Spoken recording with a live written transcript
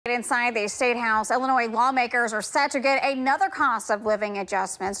Inside the State House, Illinois lawmakers are set to get another cost of living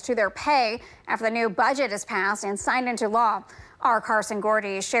adjustments to their pay after the new budget is passed and signed into law. Our Carson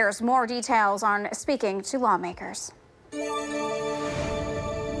Gordy shares more details on speaking to lawmakers.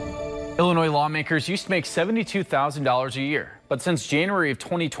 Illinois lawmakers used to make $72,000 a year, but since January of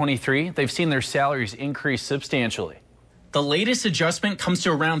 2023, they've seen their salaries increase substantially. The latest adjustment comes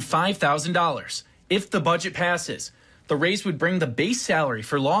to around $5,000. If the budget passes, the raise would bring the base salary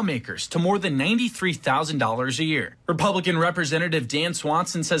for lawmakers to more than $93,000 a year. Republican Representative Dan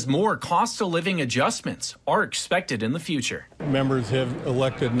Swanson says more cost of living adjustments are expected in the future. Members have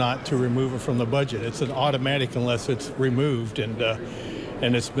elected not to remove it from the budget. It's an automatic unless it's removed, and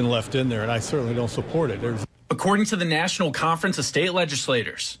it's been left in there, and I certainly don't support it. According to the National Conference of State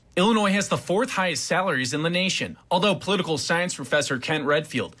Legislators, Illinois has the fourth highest salaries in the nation, although political science professor Kent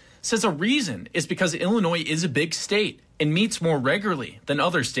Redfield says a reason is because Illinois is a big state and meets more regularly than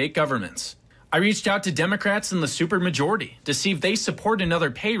other state governments. I reached out to Democrats in the supermajority to see if they support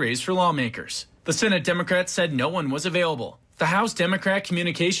another pay raise for lawmakers. The Senate Democrats said no one was available. The House Democrat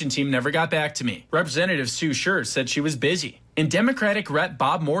communication team never got back to me. Representative Sue Scherr said she was busy. And Democratic Rep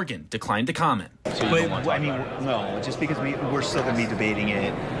Bob Morgan declined to comment. No, just because we're still going to be debating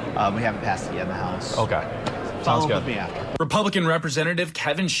it. We haven't passed it yet in the House. Okay. Sounds good. With me after. Republican Representative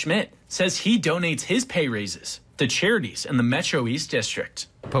Kevin Schmidt says he donates his pay raises to charities in the Metro East District.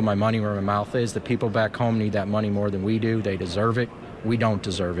 Put my money where my mouth is. The people back home need that money more than we do. They deserve it. We don't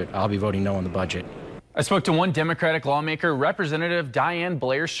deserve it. I'll be voting no on the budget. I spoke to one Democratic lawmaker, Representative Diane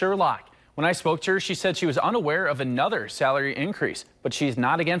Blair Sherlock. When I spoke to her, she said she was unaware of another salary increase, but she's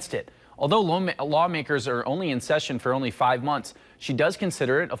not against it. Although lawmakers are only in session for only 5 months, she does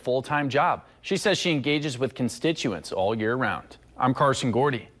consider it a full-time job. She says she engages with constituents all year round. I'm Carson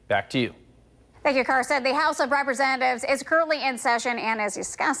Gordy. Back to you. Thank you, Carson. The House of Representatives is currently in session and is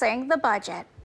discussing the budget.